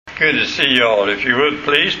Good to see you all. If you would,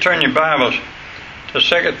 please turn your Bibles to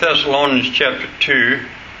 2 Thessalonians chapter 2.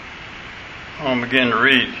 I'll begin to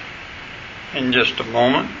read in just a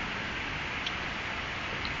moment.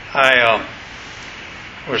 I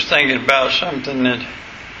was thinking about something that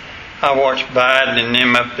I watched Biden and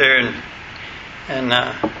them up there, and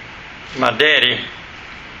my daddy,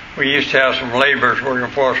 we used to have some laborers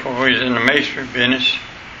working for us when we was in the masonry business,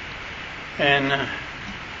 and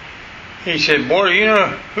he said, "Boy, do you know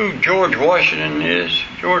who George Washington is?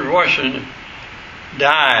 George Washington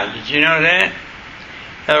died. Did you know that?"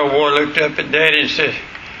 That old boy looked up at Daddy and said,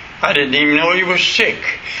 "I didn't even know he was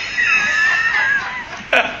sick."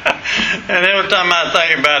 And every time I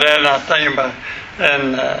think about that, I think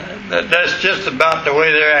about, that's just about the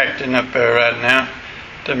way they're acting up there right now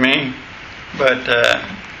to me. But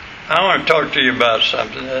I want to talk to you about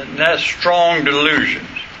something. That's strong delusions.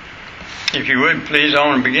 If you would, please, I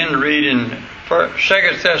want to begin to read in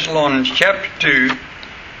 2 Thessalonians chapter 2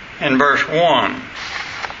 and verse 1.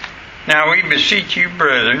 "Now we beseech you,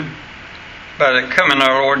 brethren, by the coming of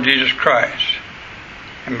our Lord Jesus Christ,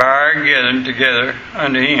 and by our gathering together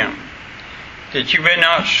unto Him, that you be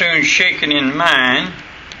not soon shaken in mind,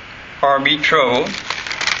 or be troubled,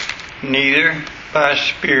 neither by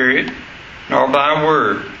spirit, nor by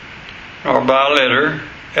word, nor by letter,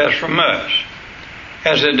 as from us,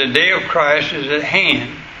 as that the day of Christ is at hand.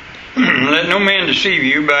 Let no man deceive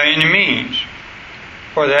you by any means,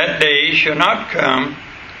 for that day shall not come,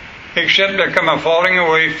 except there come a falling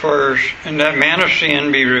away first, and that man of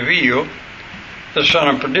sin be revealed, the son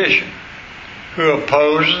of perdition, who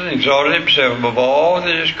opposes and exalted himself above all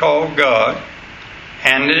that is called God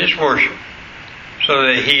and that is worshipped, so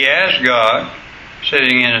that he as God,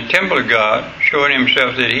 sitting in a temple of God, showing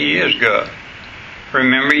himself that he is God.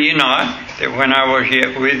 Remember ye not that when I was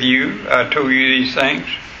yet with you, I told you these things?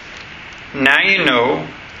 Now you know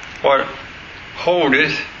what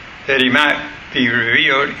holdeth, that he might be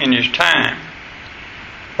revealed in his time.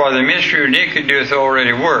 For the mystery of iniquity doeth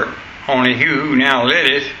already work. Only he who now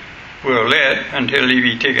letteth will let until he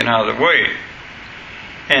be taken out of the way.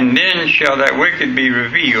 And then shall that wicked be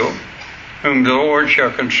revealed, whom the Lord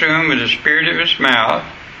shall consume with the spirit of his mouth,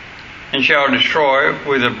 and shall destroy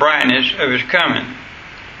with the brightness of his coming,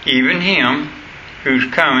 even him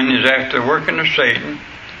whose coming is after the working of Satan,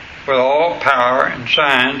 with all power and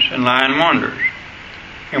signs and lying wonders,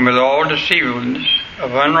 and with all deceivableness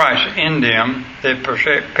of unrighteousness in them that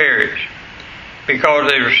perish, because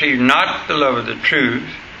they receive not the love of the truth,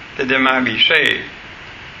 that they might be saved.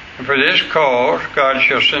 And for this cause God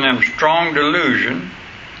shall send them strong delusion,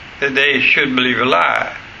 that they should believe a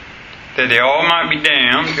lie, that they all might be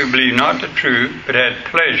damned who believe not the truth, but had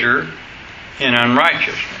pleasure in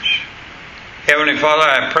unrighteousness. Heavenly Father,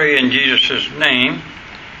 I pray in Jesus' name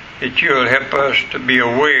that you will help us to be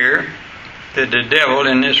aware that the devil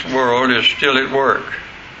in this world is still at work.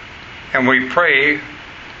 And we pray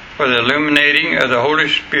for the illuminating of the Holy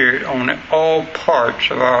Spirit on all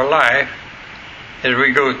parts of our life as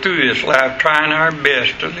we go through this life trying our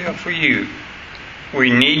best to live for you.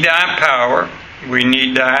 We need thy power. We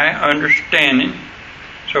need thy understanding.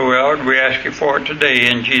 So, Lord, we ask you for it today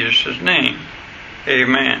in Jesus' name.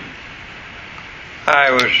 Amen.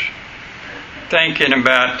 I was thinking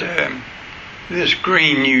about this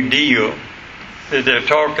Green New Deal that they're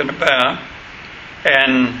talking about,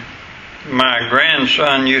 and my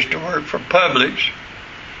grandson used to work for Publix,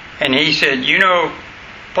 and he said, "You know,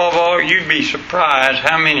 Paul, you'd be surprised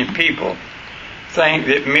how many people think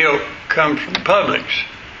that milk comes from Publix."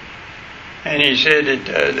 And he said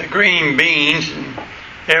that the green beans and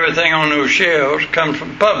everything on those shelves comes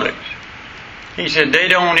from Publix. He said they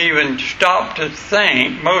don't even stop to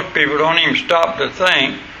think, most people don't even stop to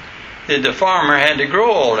think that the farmer had to grow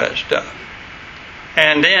all that stuff.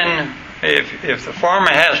 And then if the farmer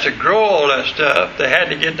has to grow all that stuff, they had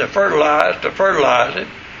to get the fertilizer to fertilize it,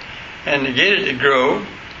 and to get it to grow,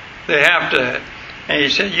 they have to. And he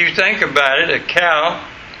said, you think about it, a cow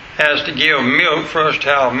has to give milk for us to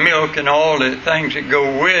have milk and all the things that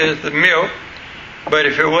go with the milk. But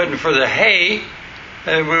if it wasn't for the hay,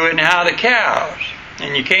 we wouldn't have the cows.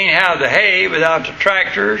 And you can't have the hay without the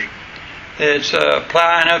tractors that's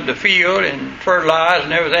plowing up the field and fertilizer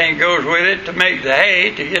and everything that goes with it to make the hay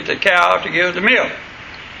to get the cow to give the milk.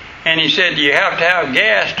 And he said you have to have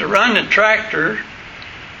gas to run the tractors.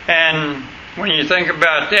 And when you think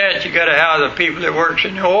about that, you got to have the people that works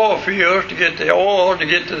in the oil fields to get the oil, to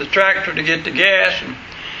get to the tractor, to get the gas. And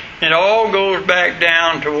it all goes back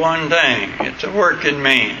down to one thing. It's a working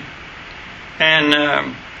man. And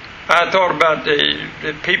I thought about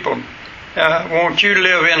the people, want you to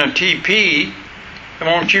live in a TP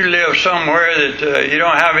want you to live somewhere that you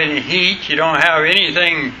don't have any heat, you don't have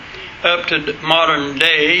anything up to modern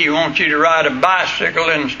day. You want you to ride a bicycle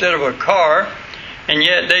instead of a car, and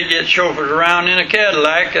yet they get chauffeured around in a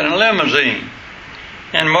Cadillac and a limousine.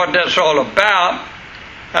 And what that's all about,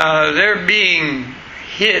 they're being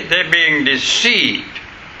deceived.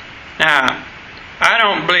 Now, I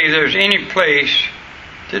don't believe there's any place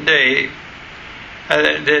today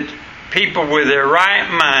that people with their right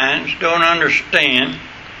minds don't understand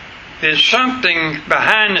that something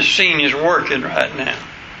behind the scene is working right now.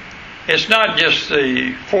 It's not just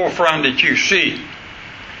the forefront that you see.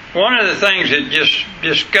 One of the things that just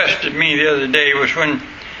disgusted me the other day was when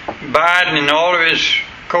Biden and all of his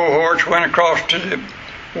cohorts went across to the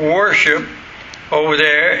worship over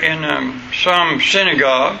there in some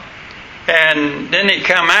synagogue, and then they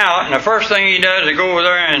come out, and the first thing he does is go over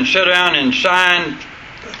there and sit down and sign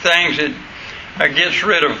things that gets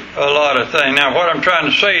rid of a lot of things. Now, what I'm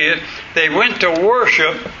trying to say is they went to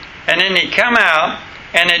worship, and then they come out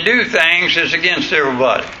and they do things that's against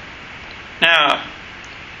everybody. Now,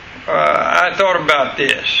 I thought about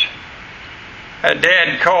this. A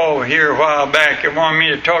dad called here a while back and wanted me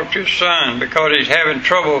to talk to his son because he's having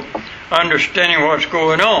trouble understanding what's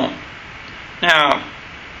going on. Now,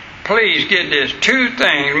 please get this. 2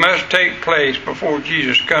 things must take place before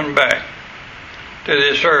Jesus comes back to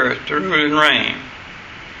this earth to rule and reign.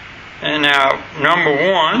 And now,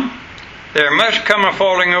 number 1, there must come a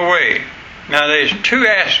falling away. Now, there's 2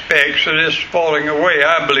 aspects of this falling away,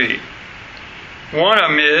 I believe. One of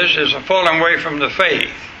them is a falling away from the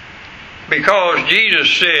faith. Because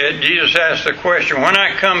Jesus asked the question, when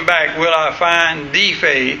I come back, will I find the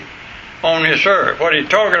faith on this earth? What he's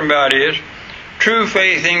talking about is true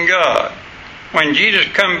faith in God. When Jesus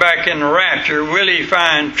comes back in the rapture, will he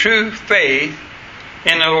find true faith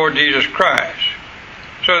in the Lord Jesus Christ?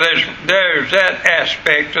 So there's that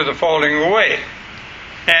aspect of the falling away.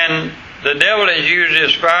 And the devil has used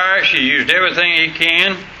this virus, he used everything he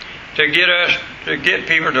can to get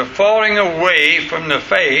people to falling away from the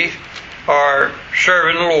faith or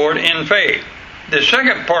serving the Lord in faith. The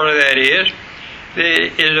second part of that is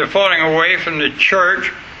the falling away from the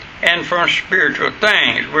church and from spiritual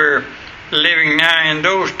things. We're living now in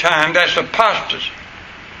those times. That's apostasy.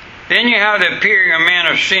 Then you have the appearing of man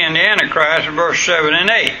of sin, the Antichrist, in verse 7 and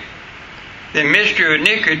 8. The mystery of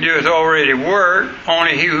iniquity doeth already work,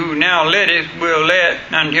 only he who now letteth will let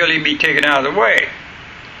until he be taken out of the way.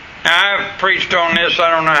 Now, I've preached on this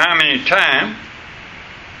I don't know how many times,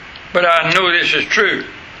 but I know this is true.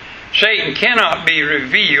 Satan cannot be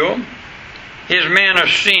revealed, his man of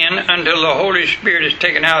sin, until the Holy Spirit is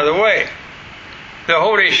taken out of the way. The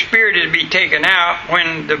Holy Spirit is to be taken out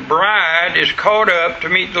when the bride is caught up to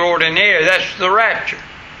meet the Lord in the air. That's the rapture.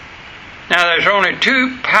 Now, there's only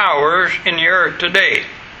 2 powers in the earth today.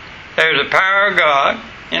 There's the power of God,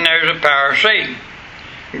 and there's the power of Satan.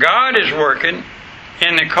 God is working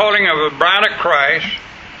in the calling of a bride of Christ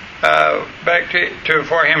back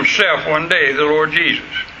for himself one day, the Lord Jesus.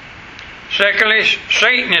 Secondly,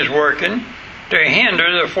 Satan is working to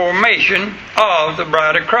hinder the formation of the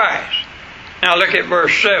bride of Christ. Now look at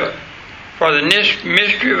verse 7. For the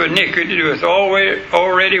mystery of iniquity doeth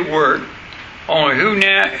already work, only who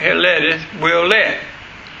now letteth will let.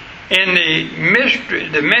 In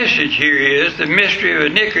the message here is the mystery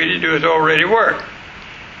of iniquity doeth already work.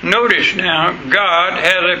 Notice now, God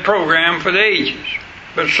has a program for the ages,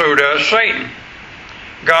 but so does Satan.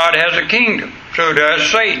 God has a kingdom, so does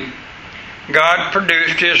Satan. God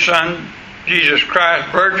produced his Son, Jesus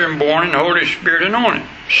Christ, virgin born and Holy Spirit anointed.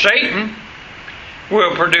 Satan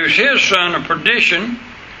will produce his son of perdition,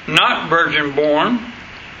 not virgin born,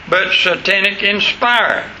 but satanic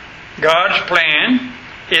inspired. God's plan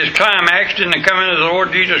is climaxed in the coming of the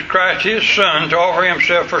Lord Jesus Christ, his Son, to offer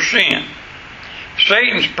himself for sin.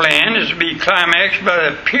 Satan's plan is to be climaxed by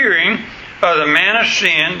the appearing of the man of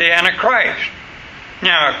sin, the Antichrist.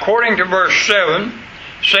 Now, according to verse 7,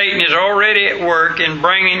 Satan is already at work in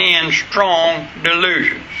bringing in strong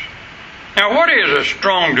delusions. Now, what is a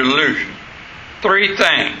strong delusion? 3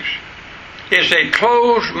 things. It's a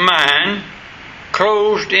closed mind,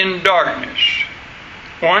 closed in darkness.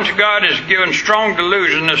 Once God has given strong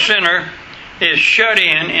delusion, the sinner is shut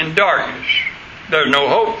in darkness. There's no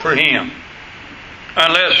hope for him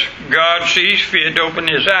unless God sees fit to open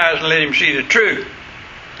his eyes and let him see the truth.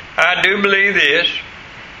 I do believe this.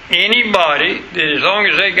 Anybody that as long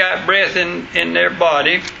as they got breath in their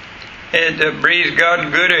body, it breathes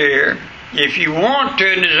God's good air, if you want to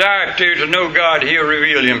and desire to know God, he'll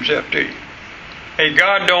reveal himself to you. Hey,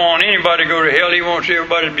 God don't want anybody to go to hell. He wants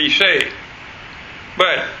everybody to be saved.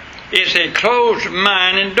 But it's a closed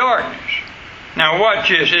mind in darkness. Now watch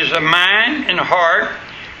this. Is the mind and heart,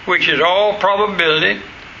 which is all probability,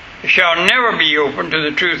 shall never be open to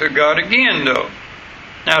the truth of God again, though.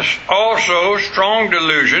 Now also, strong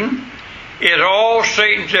delusion is all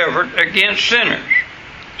Satan's effort against sinners.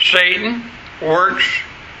 Satan works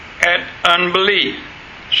at unbelief.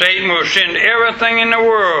 Satan will send everything in the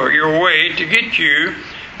world your way to get you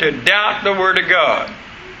to doubt the Word of God.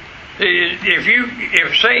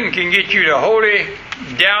 If Satan can get you to wholly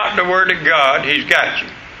doubt the Word of God, he's got you.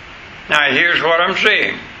 Now here's what I'm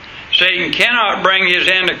saying. Satan cannot bring his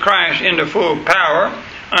Antichrist into full power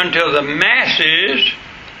until the masses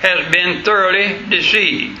has been thoroughly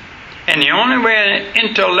deceived. And the only way an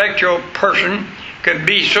intellectual person could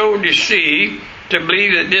be so deceived to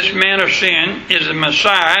believe that this man of sin is the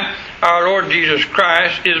Messiah, our Lord Jesus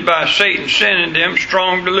Christ, is by Satan sending them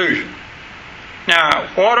strong delusion. Now,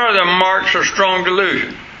 what are the marks of strong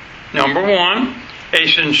delusion? Number one, a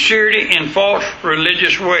sincerity in false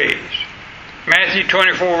religious ways. Matthew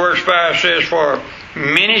 24 verse 5 says, "For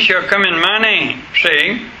many shall come in my name,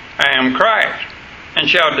 saying, I am Christ, and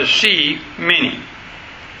shall deceive many."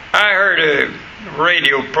 I heard a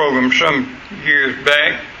radio program some years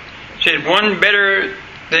back, said one better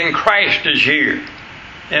than Christ is here,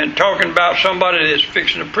 and talking about somebody that's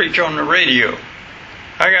fixing to preach on the radio.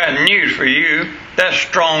 I got news for you. That's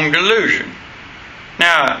strong delusion.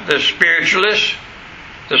 Now, the spiritualists,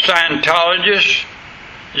 the Scientologists,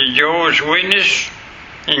 the Jehovah's Witness,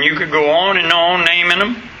 and you could go on and on naming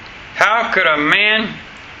them. How could a man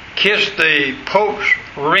kiss the Pope's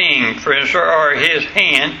ring, for instance, or his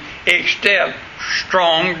hand, except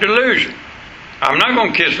strong delusion? I'm not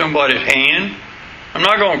going to kiss nobody's hand. I'm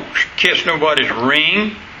not going to kiss nobody's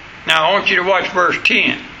ring. Now, I want you to watch verse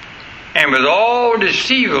 10. "And with all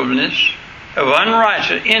deceivableness of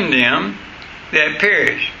unrighteousness in them that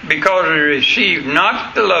perish, because they receive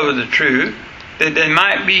not the love of the truth, that they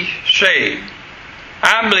might be saved."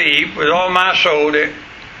 I believe with all my soul that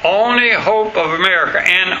only hope of America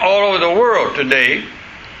and all over the world today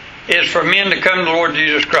is for men to come to the Lord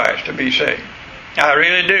Jesus Christ to be saved. I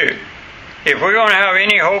really do. If we're going to have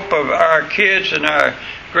any hope of our kids and our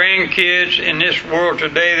grandkids in this world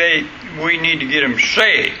today, we need to get them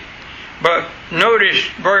saved. But notice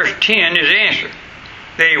verse 10 is answered.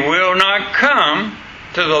 They will not come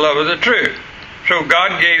to the love of the truth. So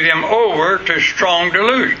God gave them over to strong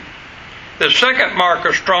delusion. The second mark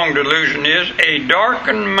of strong delusion is a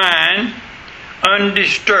darkened mind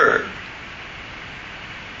undisturbed.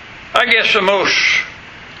 I guess the most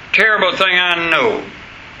terrible thing I know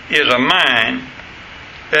is a mind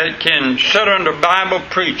that can sit under Bible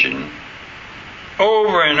preaching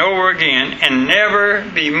over and over again and never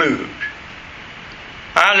be moved.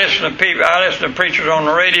 I listen to preachers on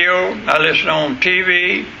the radio, I listen on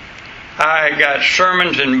TV, I got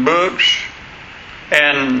sermons and books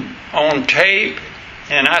and on tape,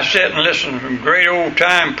 and I sit and listen to some great old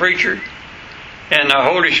time preachers, and the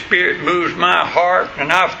Holy Spirit moves my heart,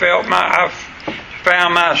 and I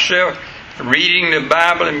found myself reading the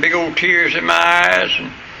Bible and big old tears in my eyes,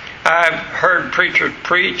 and I've heard preachers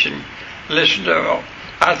preach and listened to,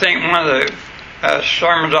 I think one of the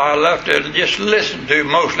sermons I left to just listen to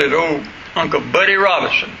mostly the old Uncle Buddy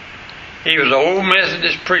Robinson. He was an old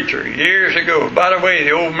Methodist preacher years ago. By the way,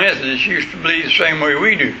 the old Methodists used to believe the same way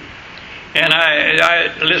we do. And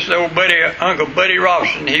I listened to old Uncle Buddy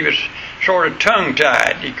Robinson. He was sort of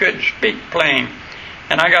tongue-tied. He couldn't speak plain.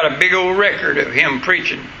 And I got a big old record of him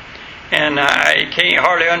preaching. And I can't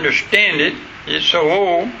hardly understand it. It's so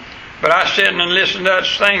old. But I sit and listen to that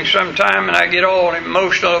thing sometime, and I get all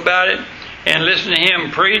emotional about it and listen to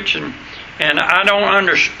him preach. And I don't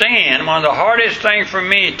understand. One of the hardest things for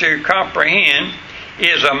me to comprehend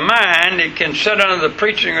is a mind that can sit under the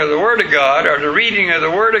preaching of the Word of God or the reading of the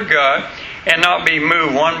Word of God and not be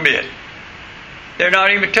moved one bit. They're not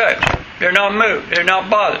even touched. They're not moved. They're not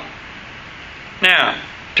bothered. Now,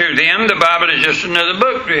 to them, the Bible is just another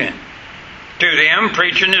book then. To them,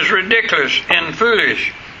 preaching is ridiculous and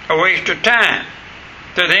foolish, a waste of time.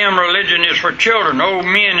 To them, religion is for children, old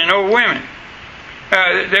men and old women.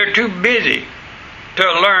 They're too busy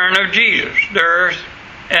to learn of Jesus. Their earth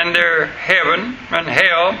and their heaven and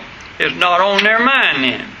hell is not on their mind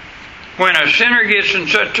then. When a sinner gets in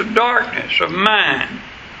such a darkness of mind,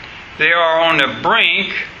 they are on the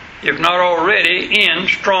brink, if not already, in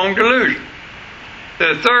strong delusion.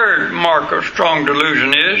 The third mark of strong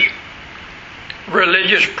delusion is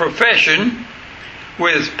religious profession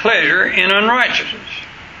with pleasure in unrighteousness.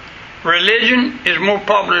 Religion is more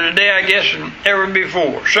popular today, I guess, than ever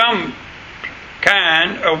before. Some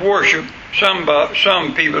kind of worship some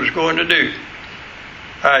people is going to do.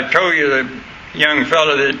 I told you the young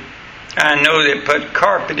fellow that I know they put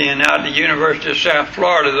carpet in out at the University of South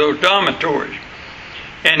Florida, those dormitories.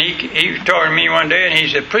 And he was talking to me one day, and he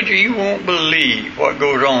said, "Preacher, you won't believe what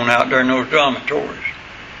goes on out there in those dormitories."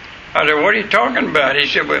 I said, "What are you talking about?" He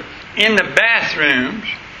said, "Well, in the bathrooms,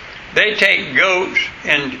 they take goats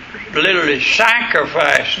and literally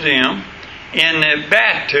sacrifice them in the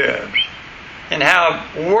bathtubs and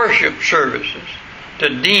have worship services to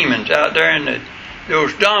demons out there in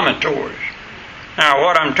those dormitories." Now,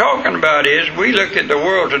 what I'm talking about is we look at the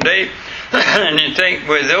world today and you think,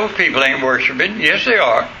 well, those people ain't worshiping. Yes, they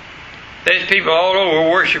are. There's people all over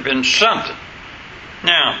worshiping something.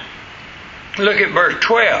 Now, look at verse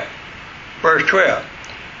 12. Verse 12.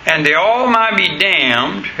 "And they all might be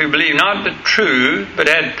damned who believe not the truth, but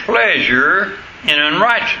had pleasure in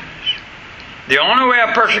unrighteousness." The only way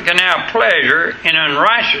a person can have pleasure in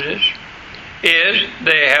unrighteousness is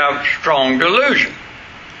they have strong delusion.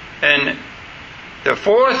 And the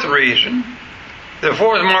fourth reason, the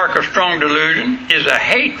fourth mark of strong delusion is a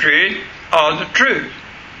hatred of the truth.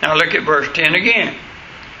 Now look at verse 10 again.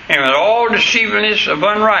 "And with all deceitfulness of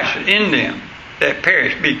unrighteousness in them that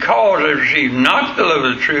perish, because they receive not the love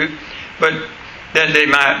of the truth, but that they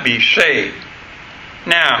might be saved."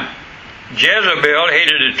 Now, Jezebel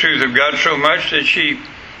hated the truth of God so much that she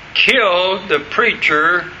killed the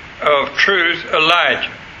preacher of truth,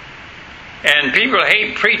 Elijah. And people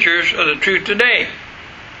hate preachers of the truth today.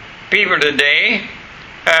 People today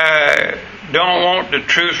don't want the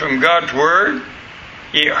truth from God's Word.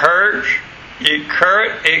 It hurts, it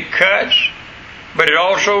cuts, but it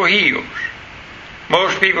also heals.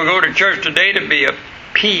 Most people go to church today to be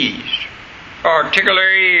appeased, or tickle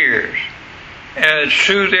their ears,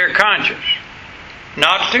 soothe their conscience,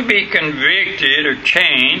 not to be convicted or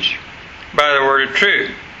changed by the word of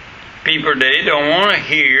truth. People today don't want to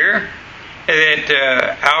hear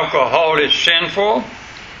that alcohol is sinful,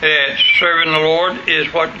 that serving the Lord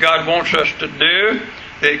is what God wants us to do,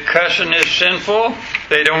 that cussing is sinful.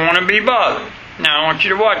 They don't want to be bothered. Now I want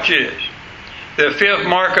you to watch this. The fifth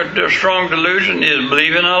mark of the strong delusion is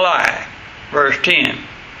believing a lie. Verse 10.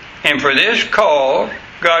 "And for this cause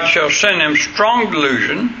God shall send them strong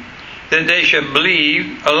delusion, that they shall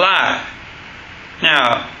believe a lie."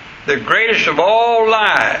 Now, the greatest of all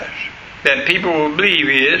lies that people will believe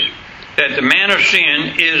is that the man of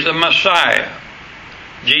sin is the Messiah.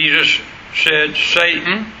 Jesus said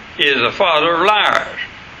Satan is the father of liars.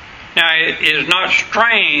 Now, it is not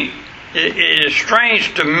strange. It is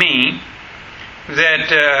strange to me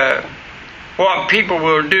that what people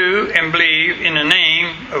will do and believe in the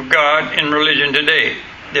name of God in religion today.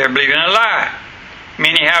 They're believing a lie.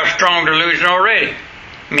 Many have strong delusion already.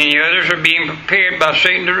 Many others are being prepared by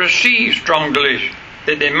Satan to receive strong delusion,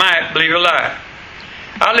 that they might believe a lie.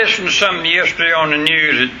 I listened to something yesterday on the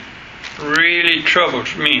news that really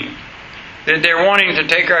troubles me. That they're wanting to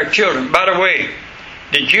take our children. By the way,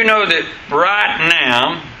 did you know that right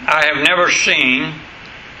now, I have never seen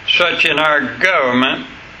such in our government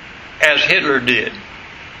as Hitler did,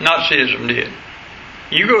 Nazism did.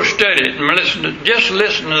 You go study it and just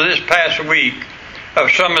listen to this past week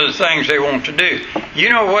of some of the things they want to do. You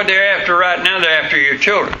know what they're after right now? They're after your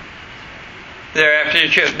children. They're after your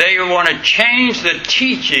children. They want to change the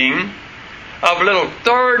teaching of little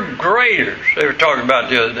third graders they were talking about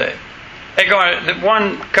the other day. They're going to,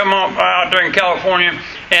 one come up out there in California,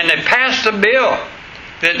 and they passed a bill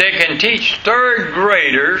that they can teach third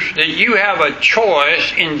graders that you have a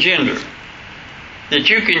choice in gender. That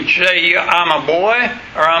you can say, I'm a boy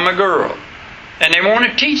or I'm a girl. And they want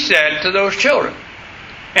to teach that to those children.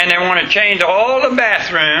 And they want to change all the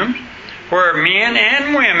bathrooms where men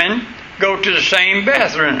and women go to the same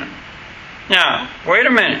bathroom. Now, wait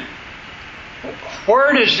a minute.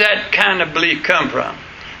 Where does that kind of belief come from?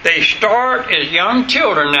 They start as young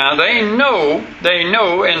children now. They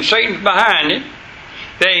know, and Satan's behind it.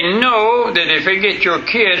 They know that if they get your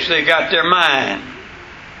kids, they got their mind.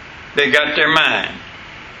 They got their mind.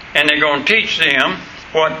 And they're going to teach them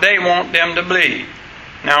what they want them to believe.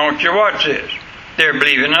 Now, I want you to watch this. They're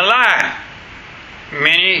believing a lie.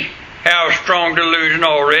 Many have strong delusion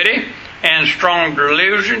already, and strong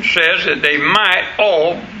delusion says that they might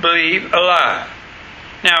all believe a lie.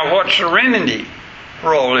 Now, what's the remedy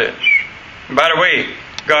for all this? And by the way,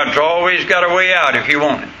 God's always got a way out if you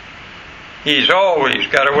want it. He's always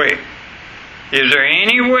got a way. Is there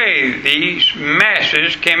any way these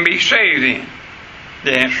masses can be saved in?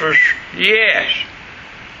 The answer is yes.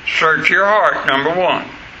 Search your heart, number one.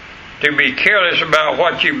 To be careless about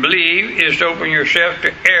what you believe is to open yourself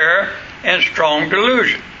to error and strong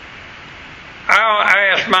delusion.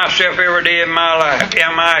 I ask myself every day in my life,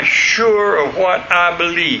 am I sure of what I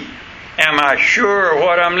believe? Am I sure of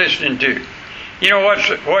what I'm listening to? You know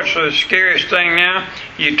what's the scariest thing now?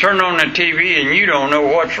 You turn on the TV and you don't know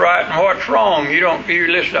what's right and what's wrong. You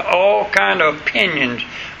listen to all kind of opinions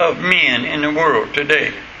of men in the world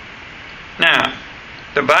today. Now,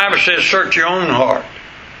 the Bible says, search your own heart.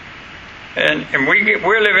 And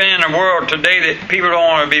we're living in a world today that people don't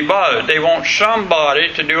want to be bothered. They want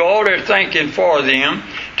somebody to do all their thinking for them,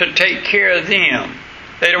 to take care of them.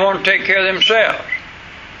 They don't want to take care of themselves.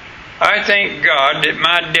 I thank God that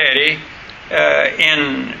my daddy,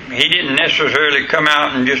 he didn't necessarily come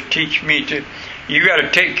out and just teach me you got to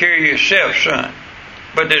take care of yourself, son.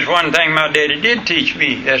 But there's one thing my daddy did teach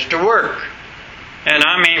me, that's to work. And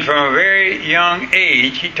I mean, from a very young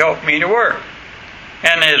age, he taught me to work.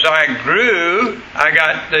 And as I grew, I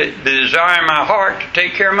got the desire in my heart to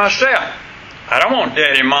take care of myself. I don't want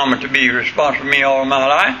daddy and mama to be responsible for me all my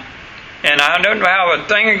life. And I don't have a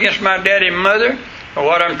thing against my daddy and mother.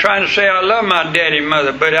 What I'm trying to say, I love my daddy and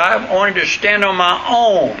mother, but I wanted to stand on my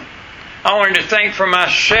own. I wanted to think for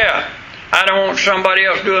myself. I don't want somebody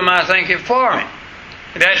else doing my thinking for me.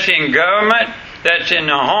 That's in government, that's in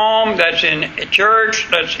the home, that's in church,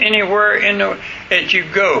 that's anywhere that you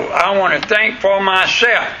go. I want to think for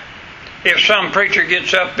myself. If some preacher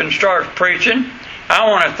gets up and starts preaching, I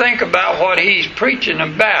want to think about what he's preaching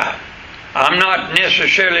about. I'm not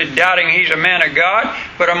necessarily doubting he's a man of God,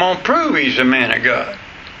 but I'm going to prove he's a man of God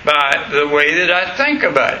by the way that I think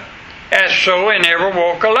about it. As so in every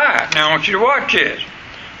walk of life. Now I want you to watch this.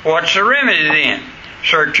 What's the remedy then?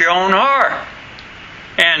 Search your own heart.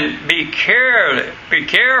 And be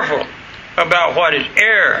careful about what is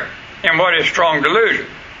error and what is strong delusion.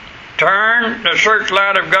 Turn the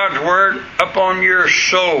searchlight of God's Word upon your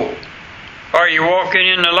soul. Are you walking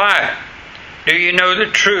in the light? Do you know the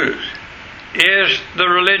truth? Is the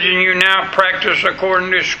religion you now practice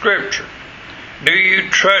according to Scripture? Do you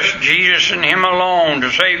trust Jesus and Him alone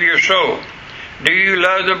to save your soul? Do you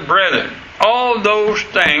love the brethren? All those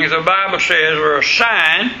things, the Bible says, are a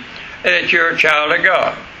sign that you're a child of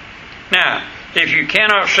God. Now, if you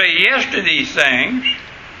cannot say yes to these things,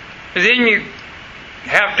 then you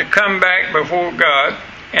have to come back before God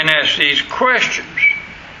and ask these questions.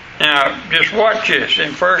 Now, just watch this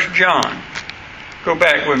in 1 John. Go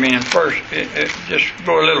back with me in just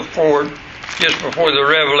go a little forward, just before the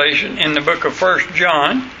Revelation, in the book of 1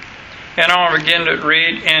 John. And I'll begin to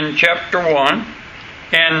read in chapter 1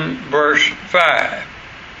 and verse 5.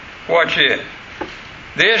 Watch it.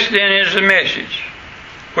 This then is the message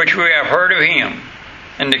which we have heard of Him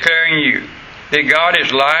and declaring you, that God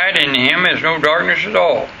is light and in Him is no darkness at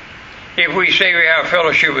all. If we say we have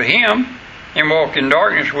fellowship with Him and walk in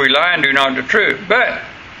darkness, we lie and do not the truth. But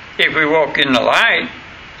if we walk in the light,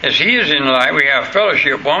 as He is in the light, we have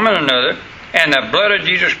fellowship one with another, and the blood of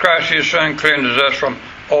Jesus Christ His Son cleanses us from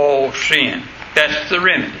all sin. That's the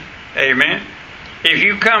remedy. Amen? If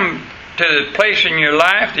you come to the place in your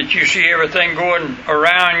life that you see everything going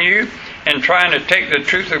around you and trying to take the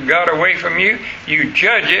truth of God away from you, you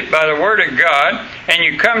judge it by the Word of God, and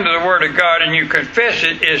you come to the Word of God and you confess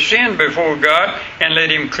it as sin before God and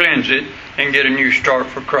let Him cleanse it and get a new start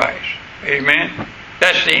for Christ. Amen?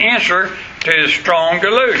 That's the answer to the strong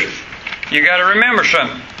delusion. You got to remember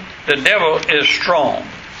something. The devil is strong.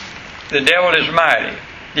 The devil is mighty.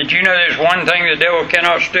 Did you know there's one thing the devil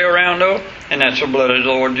cannot stay around though? And that's the blood of the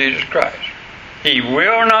Lord Jesus Christ. He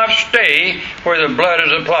will not stay where the blood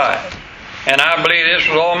is applied. And I believe this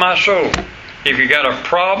with all my soul. If you got a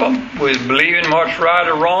problem with believing what's right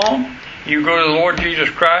or wrong, you go to the Lord Jesus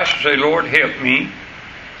Christ and say, Lord, help me.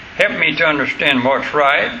 Help me to understand what's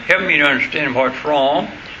right. Help me to understand what's wrong.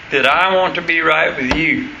 That I want to be right with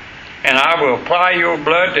you. And I will apply your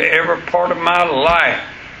blood to every part of my life.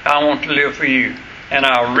 I want to live for you. And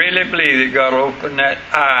I really believe that God will open that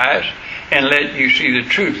eyes and let you see the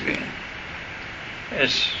truth in.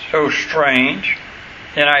 It's so strange.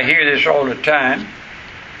 And I hear this all the time.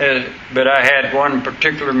 But I had one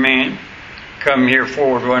particular man come here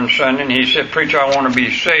forward one Sunday, and he said, Preacher, I want to be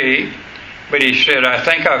saved. But he said, I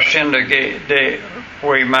think I've sinned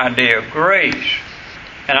away my day of grace.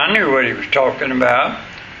 And I knew what he was talking about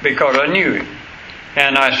because I knew him.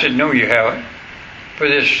 And I said, no, you haven't. For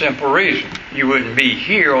this simple reason. You wouldn't be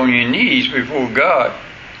here on your knees before God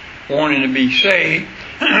wanting to be saved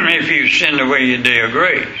if you sinned away your day of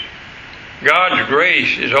grace. God's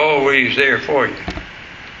grace is always there for you.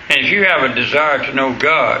 And if you have a desire to know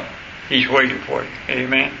God, He's waiting for you.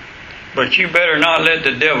 Amen. But you better not let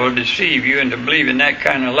the devil deceive you into believing that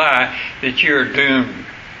kind of lie that you're doomed.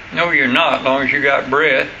 No, you're not. As long as you got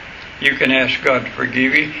breath, you can ask God to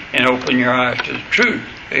forgive you and open your eyes to the truth.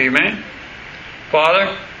 Amen.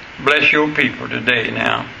 Father, bless your people today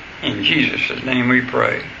now. In Jesus' name we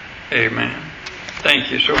pray. Amen.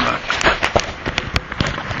 Thank you so much.